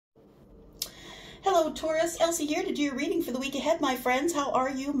Hello Taurus, Elsie here to do your reading for the week ahead, my friends. How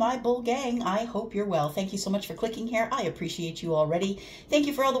are you, my bull gang? I hope you're well. Thank you so much for clicking here. I appreciate you already. Thank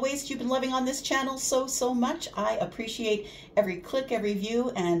you for all the ways that you've been loving on this channel so much. I appreciate every click, every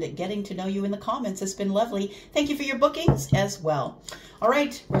view, and getting to know you in the comments has been lovely. Thank you for your bookings as well. All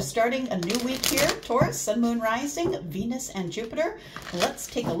right, we're starting a new week here. Taurus, Sun, Moon, Rising, Venus, and Jupiter. Let's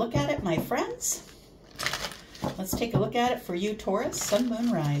take a look at it, my friends. Let's take a look at it for you, Taurus, Sun,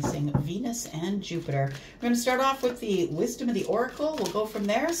 Moon, Rising, Venus, and Jupiter. We're going to start off with the wisdom of the oracle. We'll go from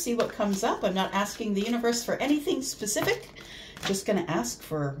there, see what comes up. I'm not asking the universe for anything specific. Just going to ask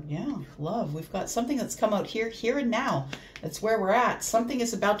for, love. We've got something that's come out here and now. That's where we're at. Something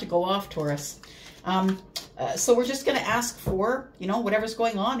is about to go off, Taurus. So we're just going to ask for, whatever's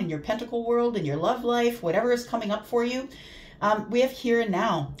going on in your pentacle world, in your love life, whatever is coming up for you. We have here and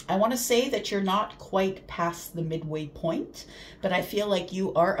now. I want to say that you're not quite past the midway point, but I feel like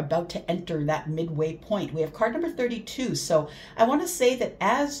you are about to enter that midway point. We have card number 32. So I want to say that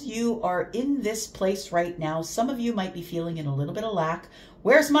as you are in this place right now, some of you might be feeling in a little bit of lack.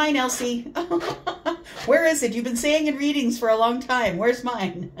 Where's mine, Elsie? Where is it? You've been saying in readings for a long time. Where's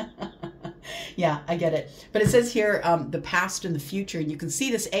mine? Yeah, I get it. But it says here, the past and the future. And you can see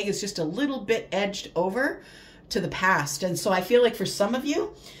this egg is just a little bit edged over to the past. And so I feel like for some of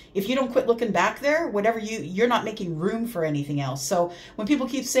you, if you don't quit looking back there, whatever you're not making room for anything else. So when people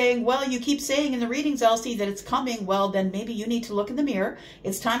keep saying, well, you keep saying in the readings, Elsie, that it's coming, well, then maybe you need to look in the mirror.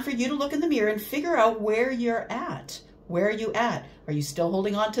 It's time for you to look in the mirror and figure out where you're at. Where are you at? Are you still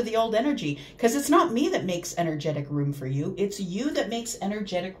holding on to the old energy? Because it's not me that makes energetic room for you. It's you that makes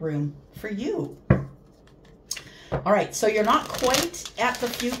energetic room for you. All right, so you're not quite at the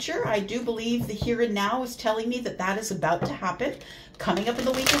future. I do believe the here and now is telling me that that is about to happen. Coming up in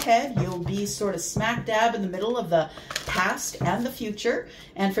the week ahead, you'll be sort of smack dab in the middle of the past and the future.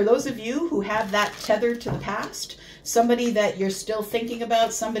 And for those of you who have that tethered to the past, somebody that you're still thinking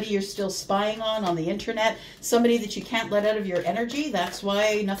about, somebody you're still spying on the internet, somebody that you can't let out of your energy, that's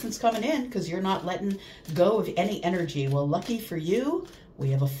why nothing's coming in, because you're not letting go of any energy. Well, lucky for you, we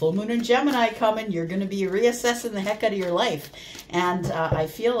have a full moon in Gemini coming. You're going to be reassessing the heck out of your life. And I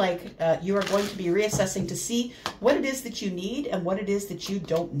feel like you are going to be reassessing to see what it is that you need and what it is that you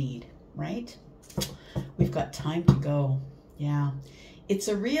don't need, right? We've got time to go. Yeah. It's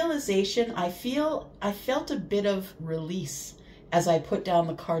a realization. I felt a bit of release as I put down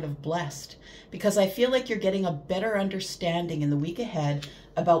the card of blessed, because I feel like you're getting a better understanding in the week ahead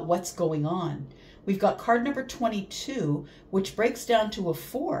about what's going on. We've got card number 22, which breaks down to a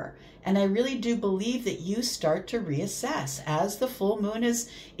 4. And I really do believe that you start to reassess as the full moon is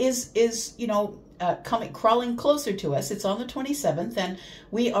crawling closer to us. It's on the 27th, and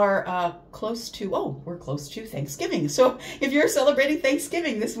we are we're close to Thanksgiving. So if you're celebrating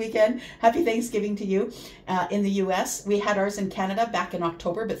Thanksgiving this weekend, happy Thanksgiving to you. In the US, we had ours in Canada back in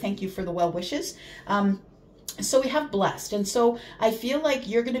October, but thank you for the well wishes. So we have blessed. And so I feel like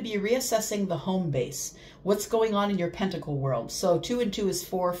you're going to be reassessing the home base, what's going on in your pentacle world. So 2 and 2 is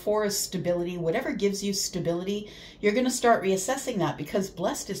 4. 4 is stability. Whatever gives you stability, you're going to start reassessing that, because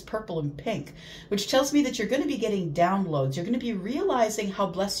blessed is purple and pink, which tells me that you're going to be getting downloads. You're going to be realizing how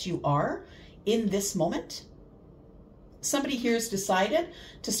blessed you are in this moment. Somebody here has decided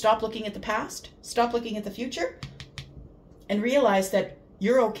to stop looking at the past, stop looking at the future, and realize that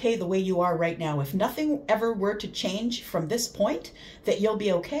you're okay the way you are right now. If nothing ever were to change from this point, that you'll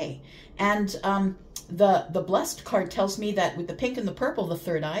be okay. And the blessed card tells me that with the pink and the purple, the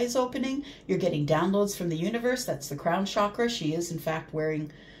third eye is opening. You're getting downloads from the universe. That's the crown chakra. She is, in fact,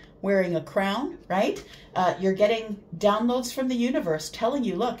 wearing a crown, right? You're getting downloads from the universe telling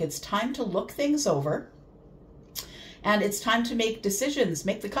you, look, it's time to look things over. And it's time to make decisions,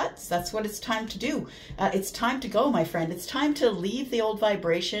 make the cuts. That's what it's time to do. It's time to go, my friend. It's time to leave the old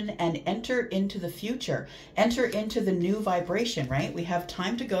vibration and enter into the future. Enter into the new vibration, right? We have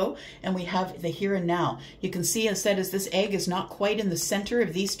time to go, and we have the here and now. You can see, as said, as this egg is not quite in the center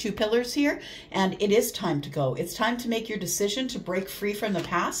of these two pillars here, and it is time to go. It's time to make your decision to break free from the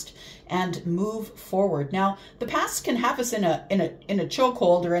past and move forward. Now, the past can have us in a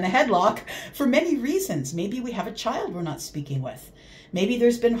chokehold or in a headlock for many reasons. Maybe we have a child we're not speaking with. Maybe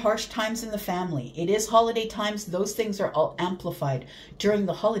there's been harsh times in the family. It is holiday times. Those things are all amplified during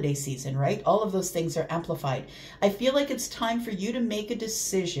the holiday season, right? All of those things are amplified. I feel like it's time for you to make a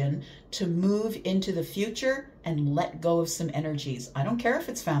decision to move into the future and let go of some energies. I don't care if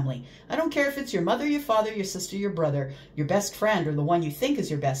it's family. I don't care if it's your mother, your father, your sister, your brother, your best friend, or the one you think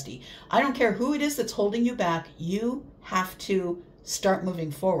is your bestie. I don't care who it is that's holding you back. You have to start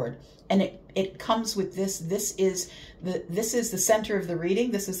moving forward. And it comes with this. This is the center of the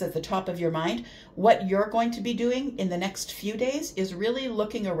reading. This is at the top of your mind. What you're going to be doing in the next few days is really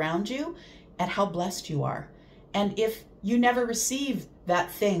looking around you at how blessed you are. And if you never receive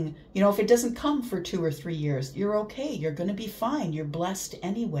that thing, you know, if it doesn't come for 2 or 3 years, you're okay. You're going to be fine. You're blessed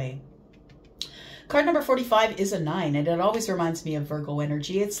anyway. Card number 45 is a 9, and it always reminds me of Virgo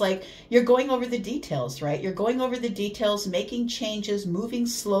energy. It's like you're going over the details, right? You're going over the details, making changes, moving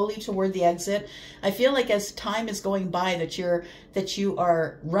slowly toward the exit. I feel like as time is going by that you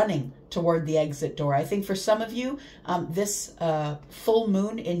are running toward the exit door. I think for some of you, this full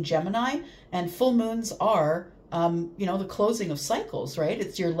moon in Gemini, and full moons are you know, the closing of cycles, right?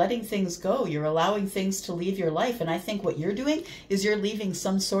 It's you're letting things go. You're allowing things to leave your life. And I think what you're doing is you're leaving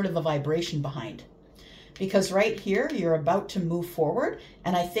some sort of a vibration behind. Because right here, you're about to move forward.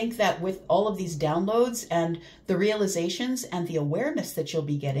 And I think that with all of these downloads and the realizations and the awareness that you'll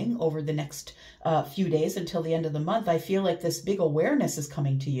be getting over the next few days until the end of the month, I feel like this big awareness is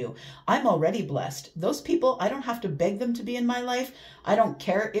coming to you. I'm already blessed. Those people, I don't have to beg them to be in my life. I don't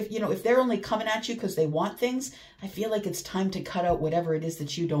care if, you know, if they're only coming at you because they want things. I feel like it's time to cut out whatever it is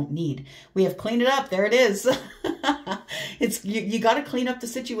that you don't need. We have cleaned it up. There it is. It's you got to clean up the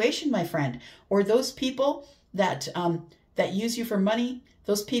situation, my friend. Or those people that that use you for money,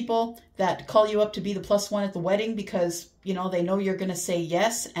 those people that call you up to be the +1 at the wedding because, you know, they know you're going to say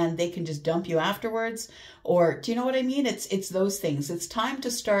yes and they can just dump you afterwards. Or do you know what I mean? It's those things. It's time to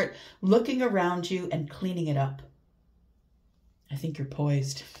start looking around you and cleaning it up. I think you're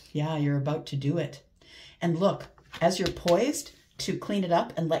poised. Yeah, you're about to do it. And look, as you're poised to clean it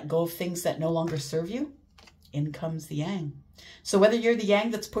up and let go of things that no longer serve you, in comes the yang. So whether you're the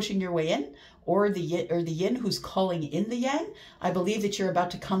yang that's pushing your way in or the yin who's calling in the yang, I believe that you're about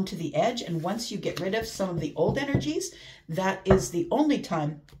to come to the edge. And once you get rid of some of the old energies, that is the only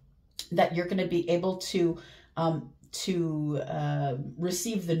time that you're going to be able to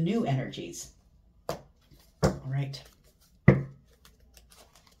receive the new energies. All right.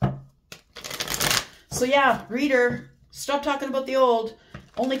 So yeah, reader, stop talking about the old.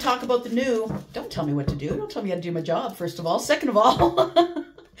 Only talk about the new. Don't tell me what to do. Don't tell me how to do my job, first of all. Second of all,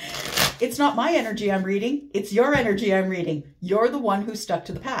 it's not my energy I'm reading. It's your energy I'm reading. You're the one who's stuck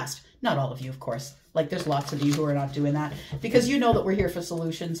to the past. Not all of you, of course. Like there's lots of you who are not doing that because you know that we're here for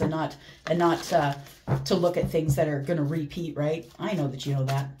solutions and not to look at things that are going to repeat, right? I know that you know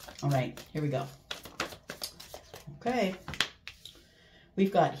that. All right, here we go. Okay.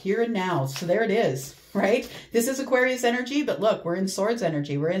 We've got here and now. So there it is, right? This is Aquarius energy, but look, we're in Swords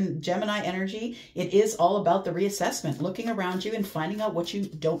energy. We're in Gemini energy. It is all about the reassessment, looking around you and finding out what you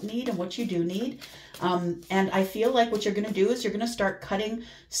don't need and what you do need. And I feel like what you're going to do is you're going to start cutting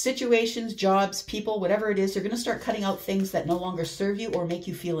situations, jobs, people, whatever it is. You're going to start cutting out things that no longer serve you or make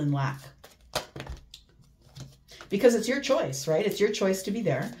you feel in lack. Because it's your choice, right? It's your choice to be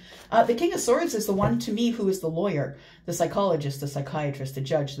there. The King of Swords is the one, to me, who is the lawyer, the psychologist, the psychiatrist, the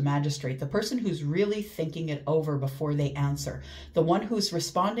judge, the magistrate, the person who's really thinking it over before they answer, the one who's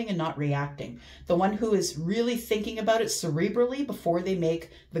responding and not reacting, the one who is really thinking about it cerebrally before they make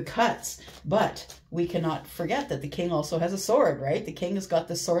the cuts. But we cannot forget that the king also has a sword, right? The king has got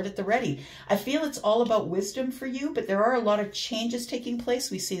the sword at the ready. I feel it's all about wisdom for you, but there are a lot of changes taking place.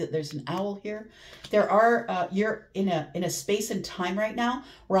 We see that there's an owl here. There are, you're in a space and time right now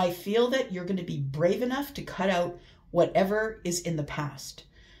where I feel that you're going to be brave enough to cut out whatever is in the past.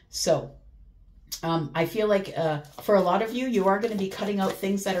 So I feel like for a lot of you, you are going to be cutting out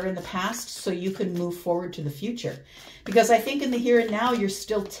things that are in the past so you can move forward to the future. Because I think in the here and now, you're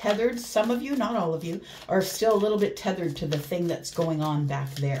still tethered. Some of you, not all of you, are still a little bit tethered to the thing that's going on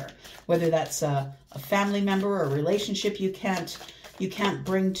back there. Whether that's a family member or a relationship you can't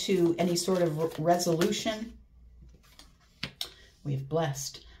bring to any sort of resolution. We have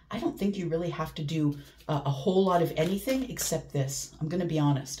blessed. I don't think you really have to do a whole lot of anything except this. I'm going to be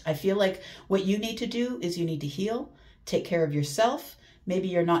honest. I feel like what you need to do is you need to heal, take care of yourself. Maybe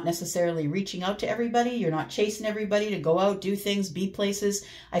you're not necessarily reaching out to everybody. You're not chasing everybody to go out, do things, be places.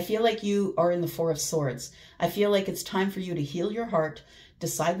 I feel like you are in the Four of Swords. I feel like it's time for you to heal your heart,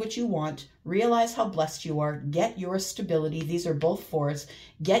 decide what you want, realize how blessed you are, get your stability. These are both fours.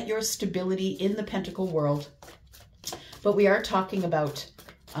 Get your stability in the Pentacle world. But we are talking about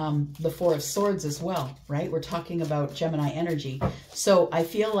the Four of Swords as well, right? We're talking about Gemini energy. So I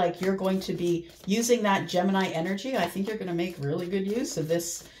feel like you're going to be using that Gemini energy. I think you're going to make really good use of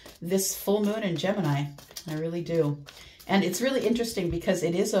this full moon in Gemini. I really do. And it's really interesting because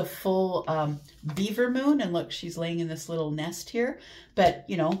it is a full beaver moon. And look, she's laying in this little nest here. But,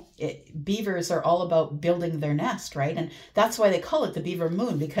 you know, beavers are all about building their nest, right? And that's why they call it the beaver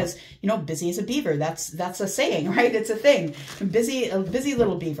moon, because, you know, busy as a beaver. That's a saying, right? It's a thing. A busy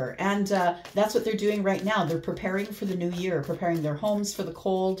little beaver. And that's what they're doing right now. They're preparing for the new year, preparing their homes for the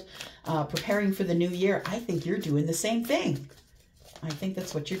cold, preparing for the new year. I think you're doing the same thing. I think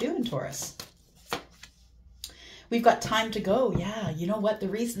that's what you're doing, Taurus. We've got time to go. Yeah, you know what? The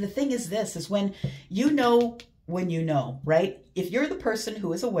thing is this, is when you know, right? If you're the person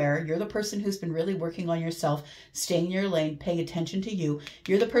who is aware, you're the person who's been really working on yourself, staying in your lane, paying attention to you,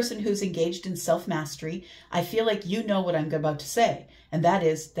 you're the person who's engaged in self-mastery, I feel like you know what I'm about to say. And that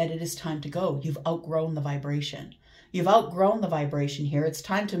is that it is time to go. You've outgrown the vibration. You've outgrown the vibration here. It's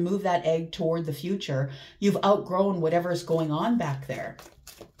time to move that egg toward the future. You've outgrown whatever's going on back there.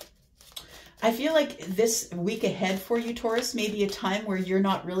 I feel like this week ahead for you, Taurus, may be a time where you're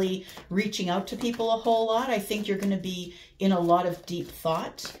not really reaching out to people a whole lot. I think you're going to be in a lot of deep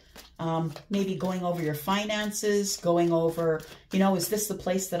thought, maybe going over your finances, going over, you know, is this the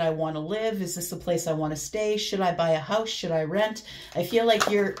place that I want to live? Is this the place I want to stay? Should I buy a house? Should I rent? I feel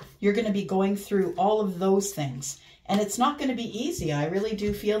like you're going to be going through all of those things. And it's not going to be easy. I really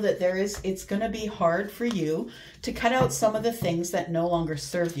do feel that it's going to be hard for you to cut out some of the things that no longer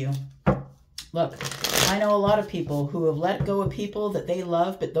serve you. Look, I know a lot of people who have let go of people that they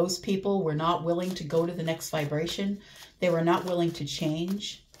love, but those people were not willing to go to the next vibration. They were not willing to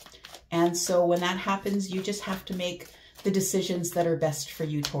change. And so when that happens, you just have to make the decisions that are best for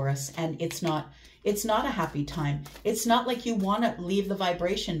you, Taurus. And it's not a happy time. It's not like you want to leave the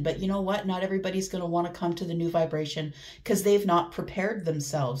vibration, but you know what? Not everybody's going to want to come to the new vibration because they've not prepared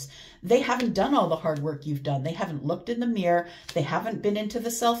themselves. They haven't done all the hard work you've done. They haven't looked in the mirror. They haven't been into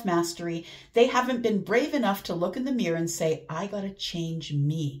the self-mastery. They haven't been brave enough to look in the mirror and say, I got to change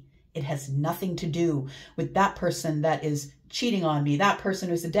me. It has nothing to do with that person that is cheating on me, that person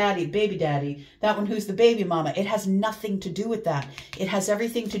who's the daddy, baby daddy, that one who's the baby mama. It has nothing to do with that. It has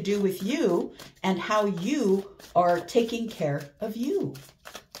everything to do with you and how you are taking care of you.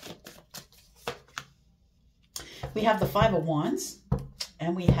 We have the Five of Wands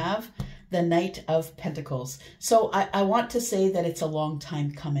and we have the Knight of Pentacles. So I want to say that it's a long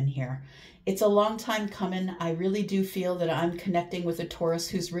time coming here. It's a long time coming. I really do feel that I'm connecting with a Taurus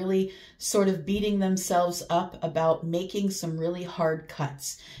who's really sort of beating themselves up about making some really hard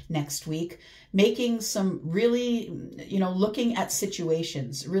cuts next week, making some really, you know, looking at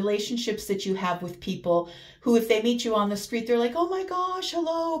situations, relationships that you have with people who, if they meet you on the street, they're like, oh my gosh,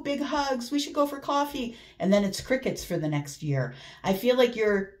 hello, big hugs, we should go for coffee. And then it's crickets for the next year. I feel like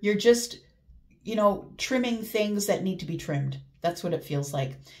you're just, you know, trimming things that need to be trimmed. That's what it feels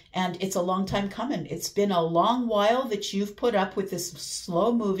like. And it's a long time coming. It's been a long while that you've put up with this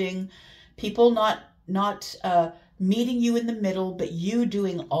slow moving, people not meeting you in the middle, but you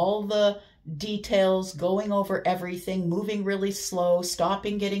doing all the details, going over everything, moving really slow,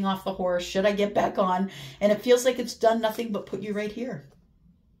 stopping, getting off the horse. Should I get back on? And it feels like it's done nothing but put you right here.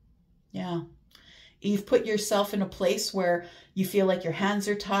 Yeah. You've put yourself in a place where you feel like your hands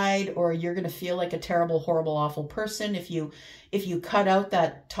are tied, or you're going to feel like a terrible, horrible, awful person if you cut out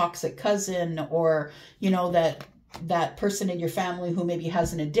that toxic cousin, or, you know, that person in your family who maybe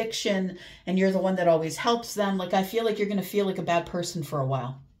has an addiction and you're the one that always helps them. Like, I feel like you're going to feel like a bad person for a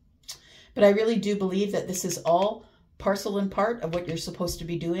while. But I really do believe that this is all parcel and part of what you're supposed to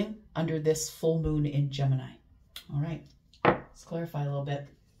be doing under this full moon in Gemini. All right, let's clarify a little bit.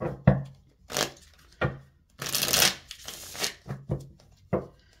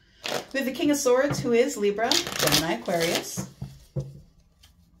 We have the King of Swords, who is Libra, Gemini, Aquarius.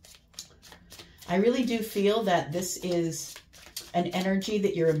 I really do feel that this is an energy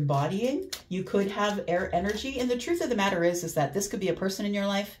that you're embodying. You could have air energy. And the truth of the matter is that this could be a person in your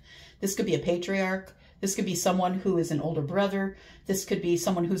life. This could be a patriarch. This could be someone who is an older brother. This could be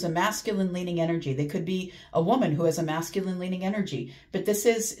someone who's a masculine leaning energy. They could be a woman who has a masculine leaning energy. But this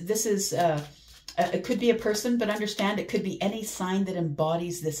is it could be a person, but understand it could be any sign that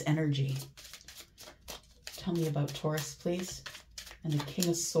embodies this energy. Tell me about Taurus, please. And the King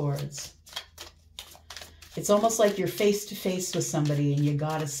of Swords. It's almost like you're face to face with somebody and you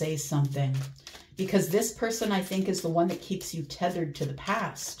gotta say something. Because this person, I think, is the one that keeps you tethered to the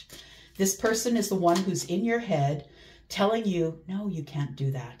past. This person is the one who's in your head telling you, no, you can't do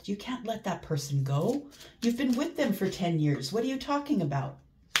that. You can't let that person go. You've been with them for 10 years. What are you talking about?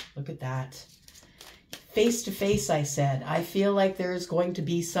 Look at that. Face to face, I said. I feel like there's going to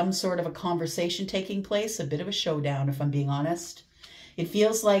be some sort of a conversation taking place, a bit of a showdown, if I'm being honest. It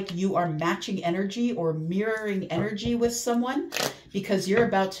feels like you are matching energy or mirroring energy with someone, because you're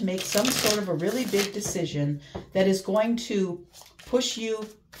about to make some sort of a really big decision that is going to push you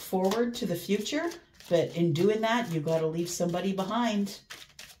forward to the future. But in doing that, you've got to leave somebody behind.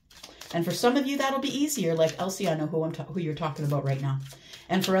 And for some of you, that'll be easier. Like, Elsie, I know who you're talking about right now.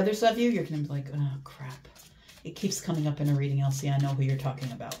 And for others of you, you're going to be like, oh, crap. It keeps coming up in a reading, Elsie. I know who you're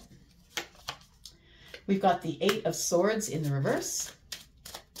talking about. We've got the 8 of Swords in the reverse.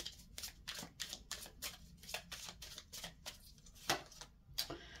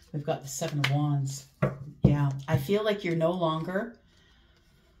 We've got the 7 of Wands. Yeah, I feel like you're no longer...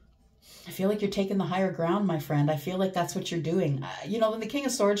 I feel like you're taking the higher ground, my friend. I feel like that's what you're doing. You know, when the King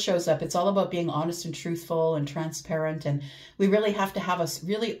of Swords shows up, it's all about being honest and truthful and transparent. And we really have to have a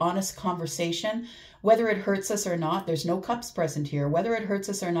really honest conversation, whether it hurts us or not. There's no cups present here. Whether it hurts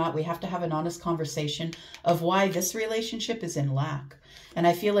us or not, we have to have an honest conversation of why this relationship is in lack. And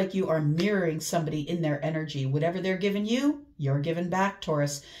I feel like you are mirroring somebody in their energy. Whatever they're giving you, you're giving back,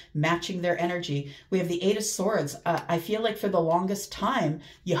 Taurus, matching their energy. We have the 8 of Swords. I feel like for the longest time,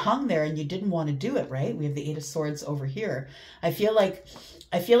 you hung there and you didn't want to do it, right? We have the 8 of Swords over here. I feel like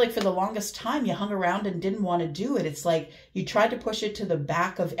for the longest time, you hung around and didn't want to do it. It's like you tried to push it to the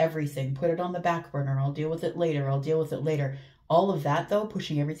back of everything. Put it on the back burner. I'll deal with it later. I'll deal with it later. All of that, though,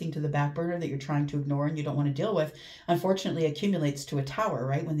 pushing everything to the back burner that you're trying to ignore and you don't want to deal with, unfortunately accumulates to a tower,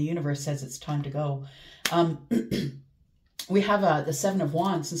 right? When the universe says it's time to go. We have the 7 of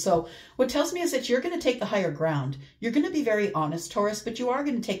Wands. And so what tells me is that you're going to take the higher ground. You're going to be very honest, Taurus, but you are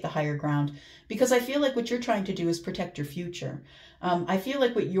going to take the higher ground, because I feel like what you're trying to do is protect your future. I feel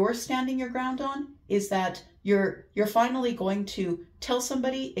like what you're standing your ground on is that you're finally going to tell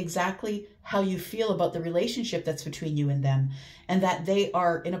somebody exactly how you feel about the relationship that's between you and them, and that they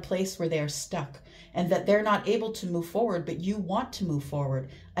are in a place where they are stuck and that they're not able to move forward, but you want to move forward.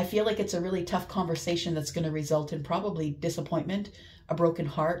 I feel like it's a really tough conversation that's going to result in probably disappointment, a broken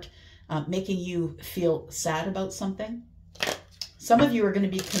heart, making you feel sad about something. Some of you are going to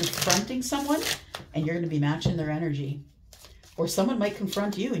be confronting someone and you're going to be matching their energy. Or someone might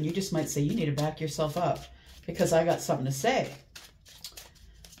confront you and you just might say, you need to back yourself up because I got something to say.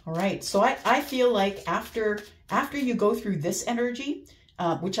 All right. So I feel like after you go through this energy,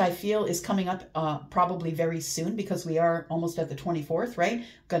 which I feel is coming up probably very soon, because we are almost at the 24th, right?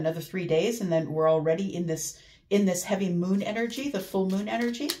 We've got another 3 days and then we're already in this heavy moon energy, the full moon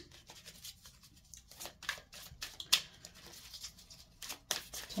energy.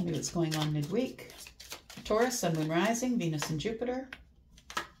 Tell me what's going on midweek. Taurus, Sun, Moon, Rising, Venus and Jupiter.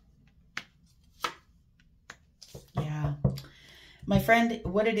 Yeah. My friend,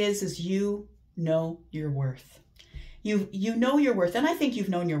 what it is you know your worth. You know your worth, and I think you've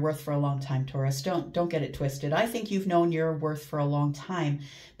known your worth for a long time, Taurus. Don't get it twisted. I think you've known your worth for a long time,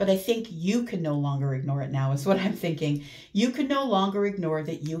 but I think you can no longer ignore it now, is what I'm thinking. You can no longer ignore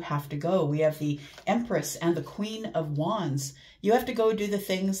that you have to go. We have the Empress and the Queen of Wands. You have to go do the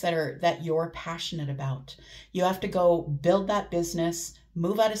things that you're passionate about. You have to go build that business,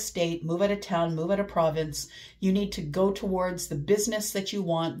 move out of state, move out of town, move out of province. You need to go towards the business that you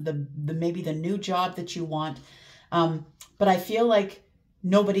want, maybe the new job that you want. But I feel like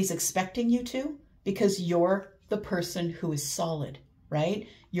nobody's expecting you to, because you're the person who is solid, right?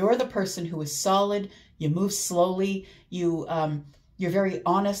 You're the person who is solid. You move slowly. You're very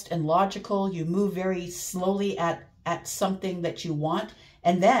honest and logical. You move very slowly at something that you want.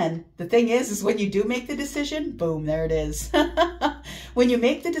 And then the thing is when you do make the decision, boom, there it is. When you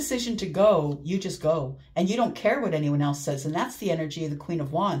make the decision to go, you just go and you don't care what anyone else says. And that's the energy of the Queen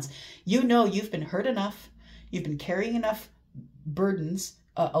of Wands. You know, you've been hurt enough. You've been carrying enough burdens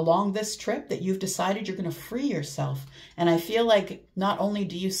along this trip that you've decided you're going to free yourself. And I feel like not only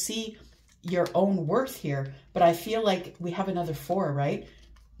do you see your own worth here, but I feel like we have another 4, right?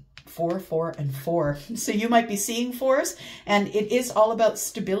 4, 4, and 4. So you might be seeing 4s, and it is all about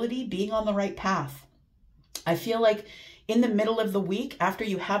stability, being on the right path. I feel like in the middle of the week, after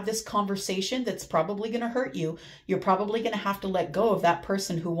you have this conversation that's probably going to hurt you, you're probably going to have to let go of that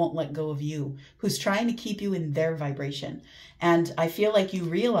person who won't let go of you, who's trying to keep you in their vibration. And I feel like you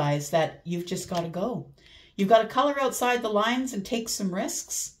realize that you've just got to go. You've got to color outside the lines and take some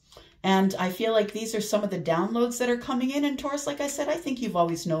risks. And I feel like these are some of the downloads that are coming in. And Taurus, like I said, I think you've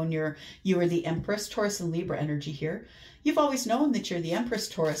always known you are the Empress, Taurus and Libra energy here. You've always known that you're the Empress,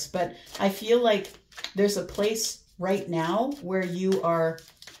 Taurus, but I feel like there's a place right now where you are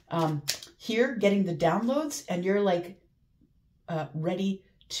here getting the downloads and you're like ready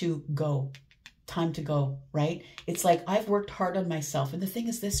to go. time to go, right? It's like, I've worked hard on myself. And the thing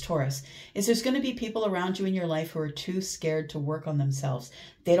is this, Taurus, is there's going to be people around you in your life who are too scared to work on themselves.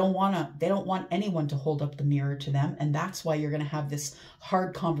 They don't want anyone to hold up the mirror to them. And that's why you're going to have this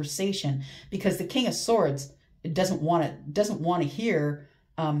hard conversation, because the King of Swords doesn't want to hear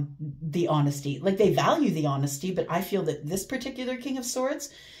the honesty. Like, they value the honesty, but I feel that this particular King of Swords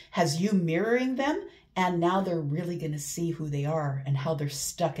has you mirroring them, and now they're really going to see who they are and how they're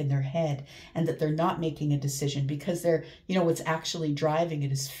stuck in their head, and that they're not making a decision because they're, you know, what's actually driving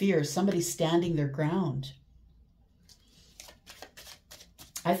it is fear. Somebody's standing their ground.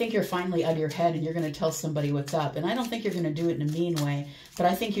 I think you're finally out of your head and you're going to tell somebody what's up. And I don't think you're going to do it in a mean way, but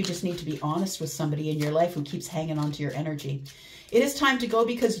I think you just need to be honest with somebody in your life who keeps hanging on to your energy. It is time to go,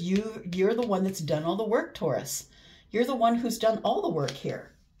 because you're the one that's done all the work, Taurus. You're the one who's done all the work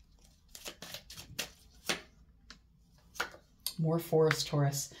here. More Forest,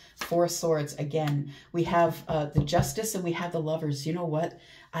 Taurus. Four of Swords again. We have the Justice and we have the Lovers. You know what?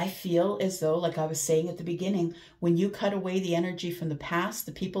 I feel as though, like I was saying at the beginning, when you cut away the energy from the past,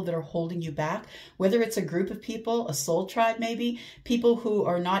 the people that are holding you back, whether it's a group of people, a soul tribe maybe, people who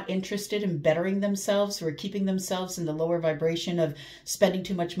are not interested in bettering themselves, who are keeping themselves in the lower vibration of spending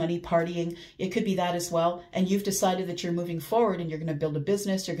too much money, partying, it could be that as well. And you've decided that you're moving forward and you're going to build a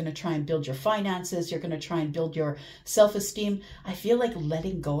business, you're going to try and build your finances, you're going to try and build your self-esteem. I feel like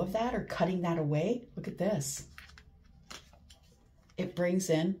letting go of that or cutting that away. Look at this. It brings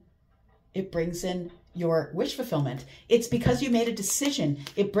in your wish fulfillment. It's because you made a decision.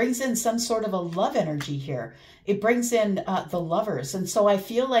 It brings in some sort of a love energy here. It brings in the Lovers. And so I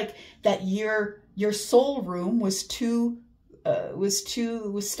feel like that your soul room was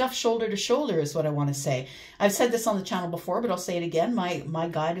stuffed shoulder to shoulder is what I want to say. I've said this on the channel before, but I'll say it again. My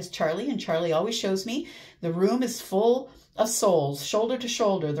guide is Charlie, and Charlie always shows me the room is full of souls, shoulder to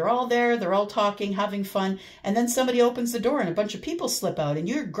shoulder. They're all there. They're all talking, having fun. And then somebody opens the door and a bunch of people slip out and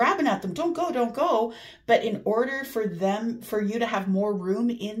you're grabbing at them. Don't go, don't go. But in order for you to have more room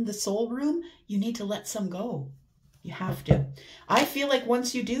in the soul room, you need to let some go. You have to. I feel like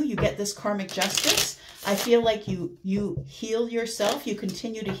once you do, you get this karmic justice. I feel like you heal yourself. You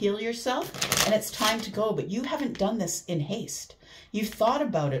continue to heal yourself, and it's time to go. But you haven't done this in haste. You've thought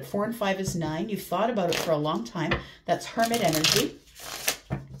about it. 4 and 5 is 9. You've thought about it for a long time. That's Hermit energy.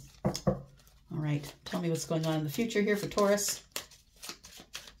 All right. Tell me what's going on in the future here for Taurus.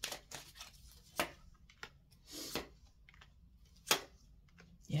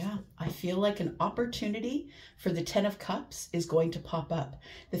 Yeah, I feel like an opportunity for the 10 of Cups is going to pop up.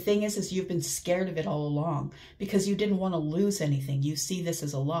 The thing is you've been scared of it all along because you didn't want to lose anything. You see this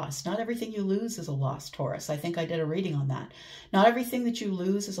as a loss. Not everything you lose is a loss, Taurus. I think I did a reading on that. Not everything that you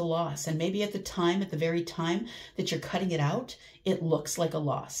lose is a loss. And maybe at the very time that you're cutting it out, it looks like a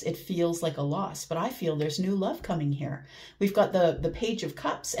loss. It feels like a loss. But I feel there's new love coming here. We've got the Page of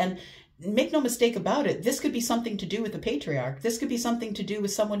Cups, and make no mistake about it, this could be something to do with the patriarch. This could be something to do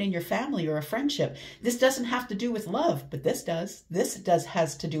with someone in your family or a friendship. This doesn't have to do with love, but this does. This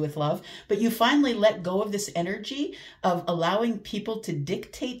has to do with love. But you finally let go of this energy of allowing people to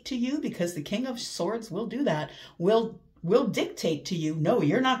dictate to you, because the King of Swords will do that, will dictate to you, no,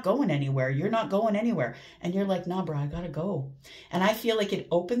 you're not going anywhere. You're not going anywhere. And you're like, nah, bro, I gotta go. And I feel like it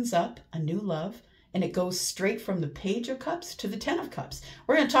opens up a new love. And it goes straight from the Page of Cups to the 10 of Cups.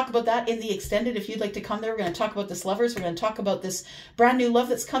 We're going to talk about that in the extended. If you'd like to come there, we're going to talk about this Lovers. We're going to talk about this brand new love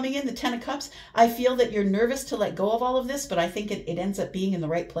that's coming in, the 10 of Cups. I feel that you're nervous to let go of all of this, but I think it ends up being in the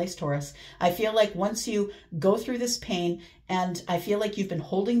right place, Taurus. I feel like once you go through this pain, and I feel like you've been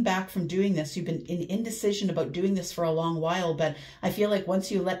holding back from doing this. You've been in indecision about doing this for a long while, but I feel like once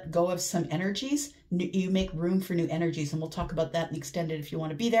you let go of some energies, you make room for new energies, and we'll talk about that in extended if you want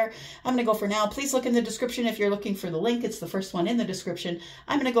to be there. I'm going to go for now. Please look in the description if you're looking for the link. It's the first one in the description.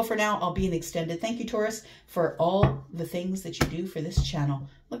 I'm going to go for now. I'll be in the extended. Thank you, Taurus, for all the things that you do for this channel.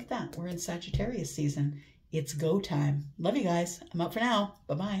 Look at that. We're in Sagittarius season. It's go time. Love you guys. I'm out for now.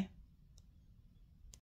 Bye-bye.